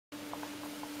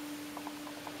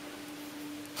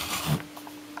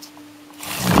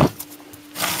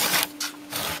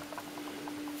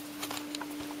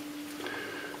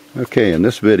Okay, in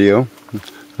this video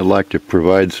I'd like to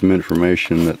provide some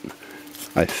information that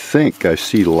I think I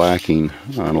see lacking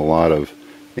on a lot of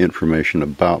information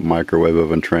about microwave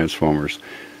oven transformers.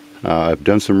 I've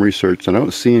done some research and I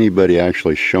don't see anybody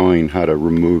actually showing how to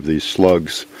remove these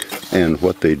slugs and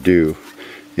what they do.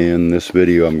 In this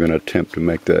video I'm going to attempt to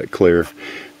make that clear.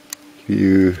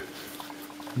 The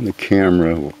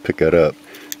camera will pick it up.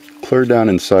 Clear down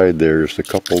inside there's a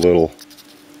couple little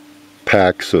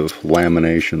packs of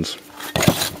laminations.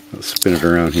 I'll spin it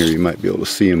around here, you might be able to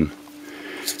see them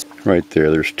right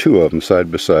there. There's two of them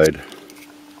side by side.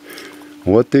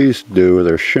 What these do,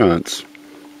 they're shunts,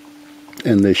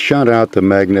 and they shunt out the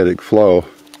magnetic flow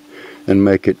and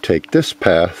make it take this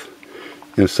path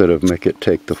instead of make it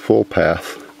take the full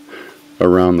path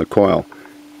around the coil.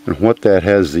 And what that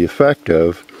has the effect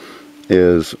of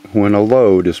is when a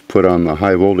load is put on the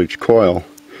high voltage coil,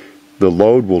 the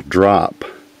load will drop.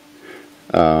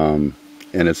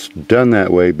 And it's done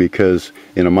that way because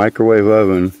in a microwave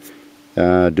oven,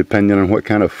 depending on what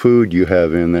kind of food you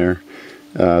have in there,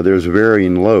 there's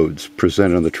varying loads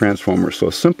presented on the transformer. So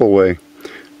a simple way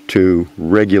to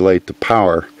regulate the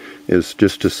power is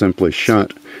just to simply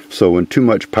shunt. So when too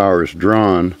much power is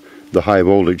drawn, the high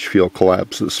voltage field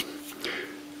collapses.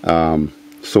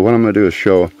 So what I'm going to do is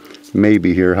show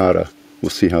maybe here how to, we'll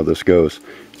see how this goes,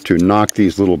 to knock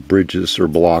these little bridges or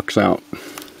blocks out.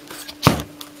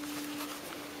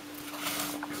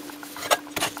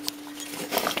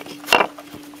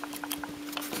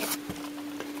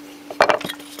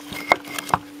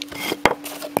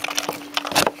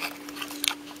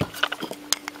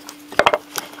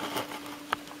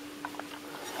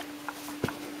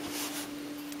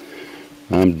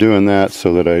 I'm doing that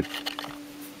so that I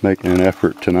make an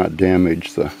effort to not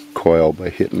damage the coil by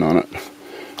hitting on it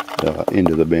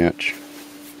into the bench.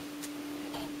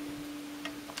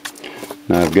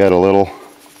 Now I've got a little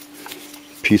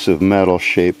piece of metal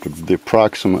shaped the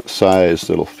approximate size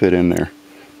that'll fit in there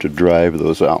to drive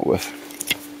those out with.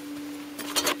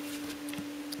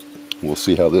 We'll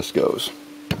see how this goes.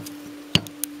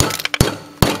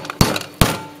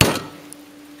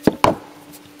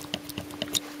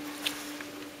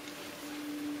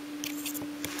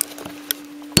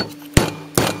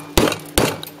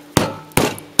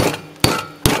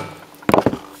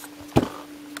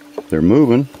 They're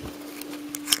moving.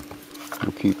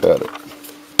 We'll keep at it.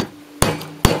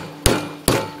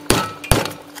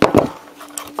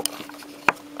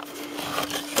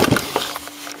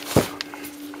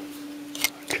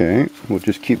 Okay, we'll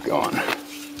just keep going.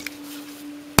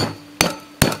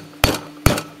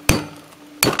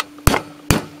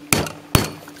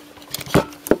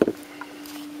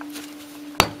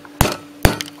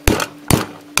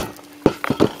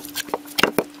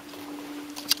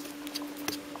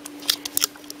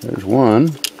 There's one.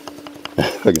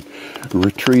 If I can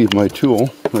retrieve my tool.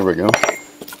 There we go.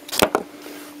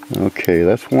 Okay,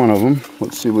 that's one of them.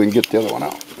 Let's see if we can get the other one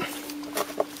out.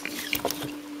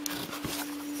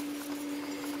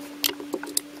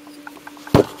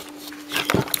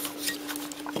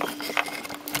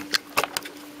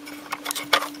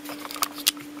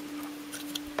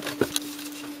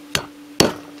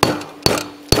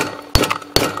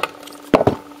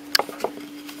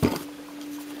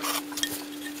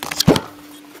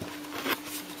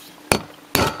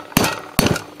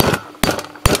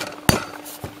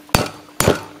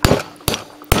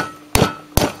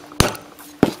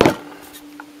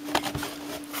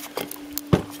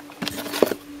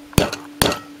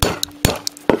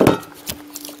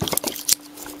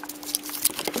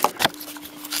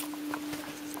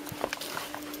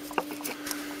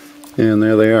 And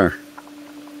there they are.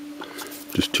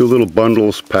 Just two little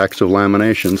bundles, packs of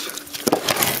laminations.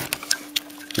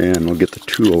 And we'll get the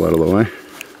tool out of the way.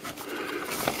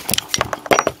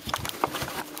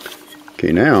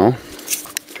 Okay, now,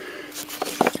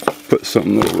 put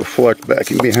something that'll reflect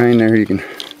back in behind there. You can,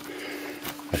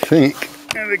 I think,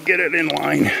 have to get it in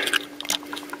line.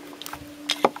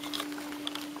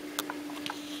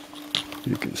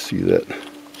 You can see that.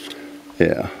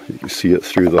 Yeah, you can see it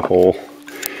through the hole.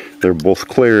 They're both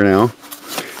clear now.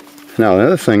 Now the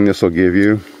other thing this will give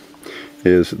you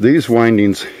is these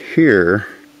windings here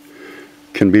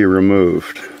can be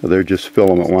removed. They're just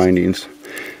filament windings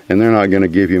and they're not going to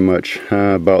give you much,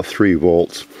 about 3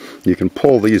 volts. You can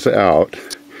pull these out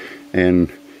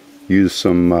and use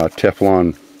some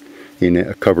Teflon in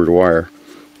a covered wire,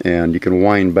 and you can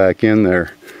wind back in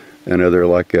there another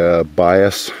like a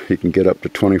bias. You can get up to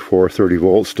 24 30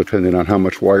 volts depending on how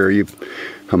much wire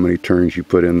how many turns you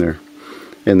put in there.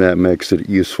 and that makes it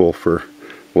useful for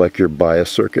like your bias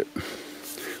circuit,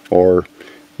 or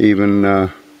even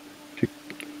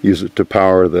use it to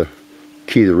power the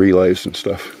key to relays and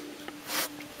stuff.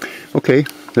 Okay,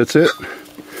 that's it.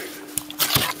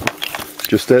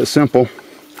 Just that simple.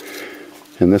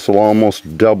 And this will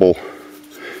almost double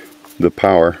the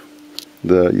power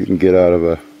that you can get out of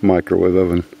a microwave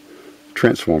oven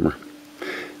transformer.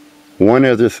 One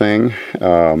other thing,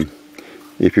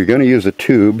 if you're going to use a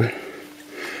tube,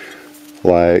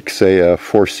 like say a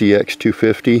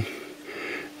 4CX250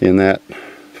 in that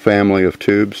family of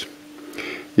tubes,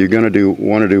 you're going to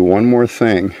want to do one more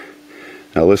thing.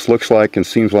 Now this looks like and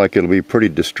seems like it'll be pretty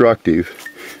destructive,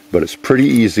 but it's pretty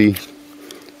easy,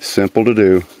 simple to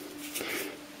do.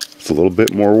 It's a little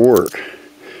bit more work,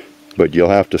 but you'll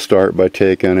have to start by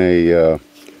taking a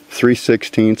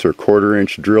 3/16 or 1/4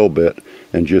 inch drill bit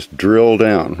and just drill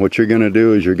down. What you're going to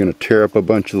do is you're going to tear up a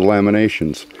bunch of the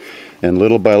laminations, and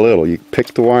little by little you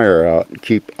pick the wire out,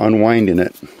 keep unwinding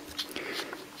it,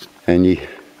 and you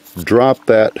drop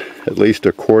that at least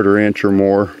a 1/4 inch or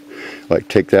more, like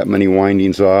take that many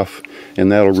windings off,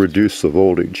 and that'll reduce the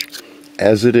voltage.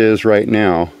 As it is right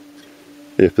now,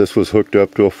 if this was hooked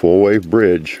up to a full wave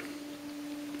bridge,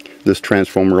 this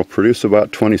transformer will produce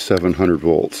about 2700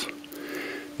 volts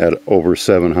at over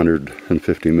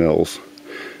 750 mils,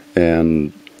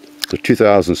 and the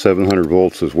 2700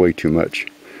 volts is way too much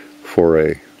for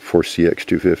a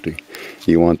 4CX250.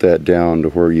 You want that down to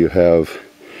where you have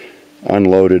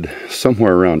unloaded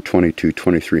somewhere around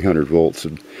 2300 volts.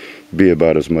 Would be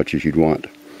about as much as you'd want.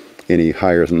 Any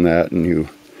higher than that and you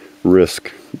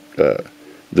risk the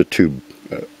tube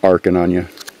arcing on you.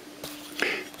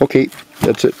 Okay,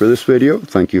 that's it for this video.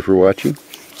 Thank you for watching.